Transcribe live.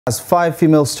As 5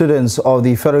 female students of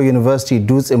the Federal University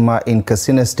ABDUCT in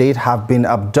KATSINA State have been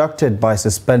abducted by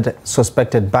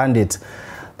suspected bandits.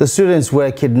 The students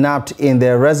were kidnapped in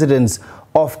their residence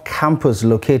off campus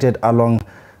located along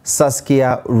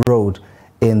Saskia Road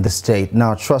in the state.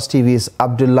 Now, Trust TV's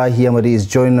Abdullahi Amadi is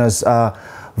joining us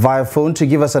via phone to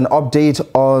give us an update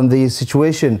on the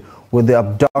situation with the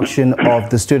abduction of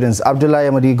the students. Abdullahi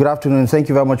Amadi, good afternoon. Thank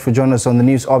you very much for joining us on the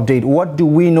news update. What do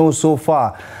we know so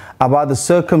far about the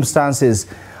circumstances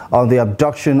of the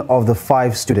abduction of the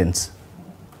 5 students?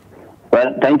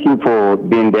 Well, thank you for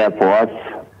being there for us.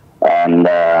 And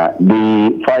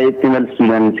the 5 female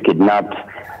students kidnapped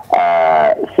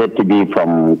said to be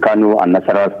from Kano and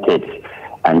Nasarawa states,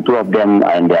 and 2 of them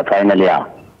are in their final year.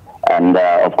 And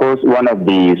of course, one of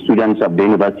the students of the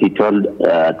university told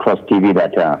Trust TV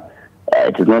that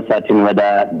it is not certain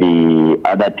whether the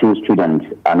other 2 students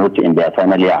are not in their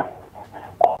final year.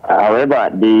 However,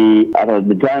 at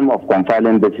the time of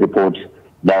compiling this report,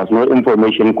 there was no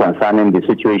information concerning the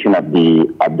situation of the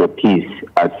abductees,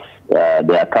 as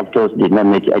their captors did not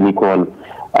make any call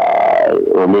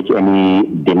or make any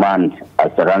demand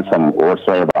as a ransom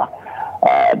whatsoever.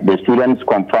 The students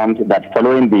confirmed that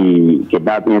following the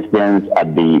kidnapping incidents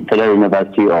at the Federal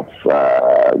University of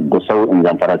Gusau in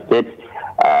Zamfara State,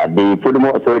 the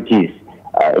FUDMA authorities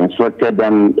instructed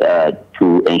them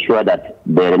to ensure that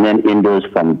they remain indoors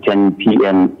from 10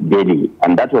 p.m. daily.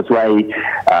 And that was why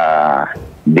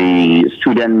the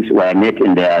students were met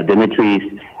in their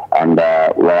dormitories and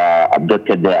were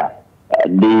abducted there.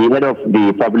 The head of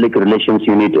the public relations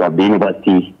unit of the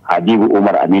university, Habibu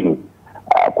Umar Aminu,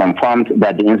 confirmed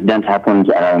that the incident happened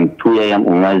around 2 a.m.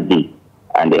 on Wednesday,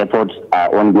 and the efforts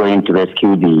are ongoing to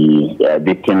rescue the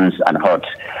victims and hurt.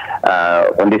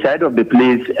 On the side of the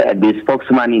police, the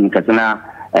spokesman in Katsina,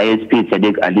 ASP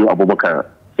Sadiq Ali Abubakar,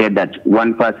 said that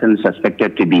one person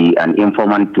suspected to be an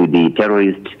informant to the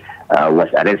terrorist was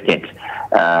arrested.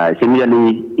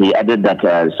 Similarly, he added that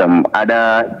some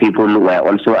other people were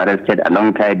also arrested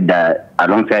alongside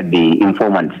the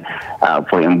informants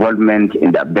for involvement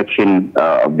in the abduction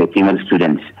of the female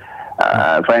students.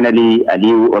 Finally,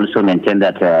 Ali also maintained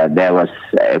that there was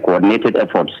a coordinated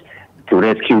effort to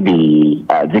rescue the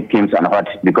victims and hurt,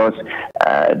 because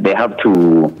they have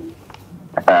to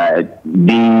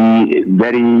be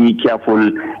very careful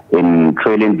in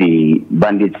trailing the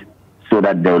bandits so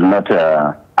that they will not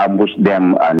ambush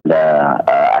them and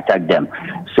attack them.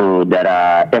 So there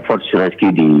are efforts to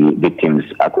rescue the victims,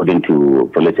 according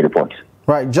to police reports.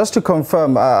 Right. Just to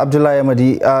confirm, Abdullahi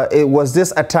Amadi, was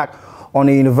this attack on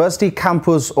a university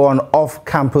campus or an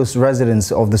off-campus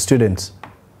residence of the students?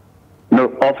 No,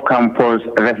 off-campus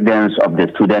residence of the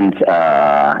students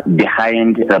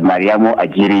behind Mariamo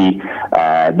Ajiri,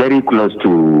 very close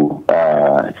to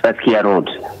Saskia Road,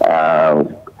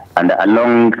 and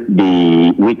along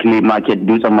the weekly market,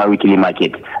 Dusama weekly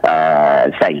market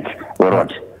site or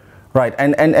road. Right,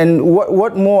 and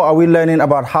what more are we learning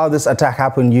about how this attack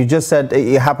happened? You just said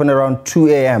it happened around 2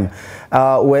 a.m.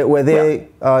 Were there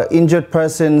injured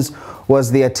persons?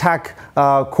 Was the attack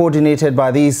coordinated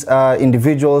by these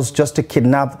individuals just to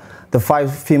kidnap the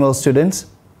 5 female students?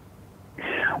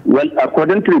 Well,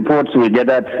 according to reports we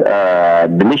gathered,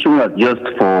 the mission was just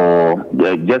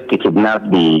to kidnap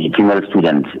the female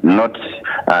students, not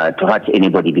to hurt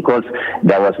anybody, because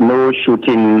there was no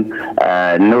shooting,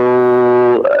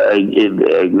 no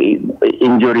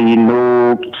injury,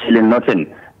 no killing,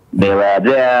 nothing. They were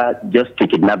there just to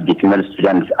kidnap the female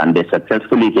students, and they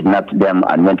successfully kidnapped them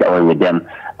and went away with them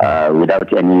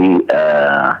without any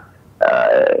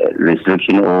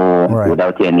restriction or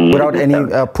without any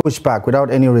pushback, without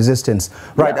any resistance.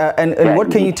 Right. And what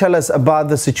can you tell us about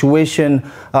the situation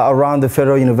around the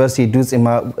Federal University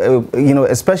ABDUCT,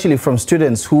 especially from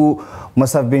students who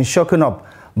must have been shaken up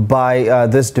by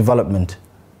this development?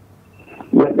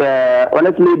 Well,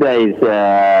 honestly, there is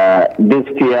this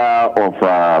fear of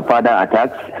further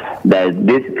attacks. There is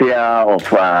this fear of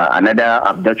another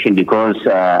abduction, because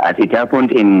as it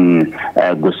happened in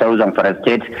Gusau, Zamfara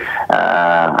State,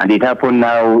 and it happened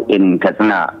now in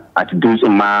Katsina at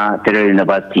ABDUCT Federal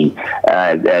University.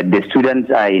 The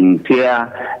students are in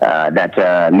fear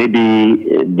that maybe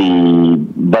the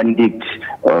bandits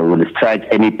will strike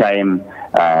anytime,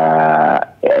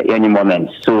 any moment.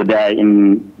 So they are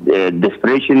in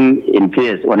desperation, in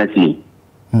fears, honestly.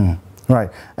 Right,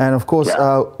 and of course,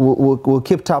 we'll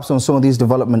keep tabs on some of these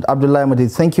developments. Abdullahi Amadi,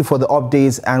 thank you for the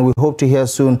updates, and we hope to hear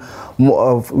soon more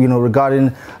of,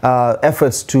 regarding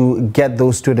efforts to get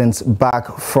those students back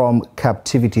from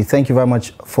captivity. Thank you very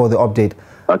much for the update.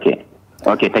 Okay,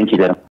 thank you.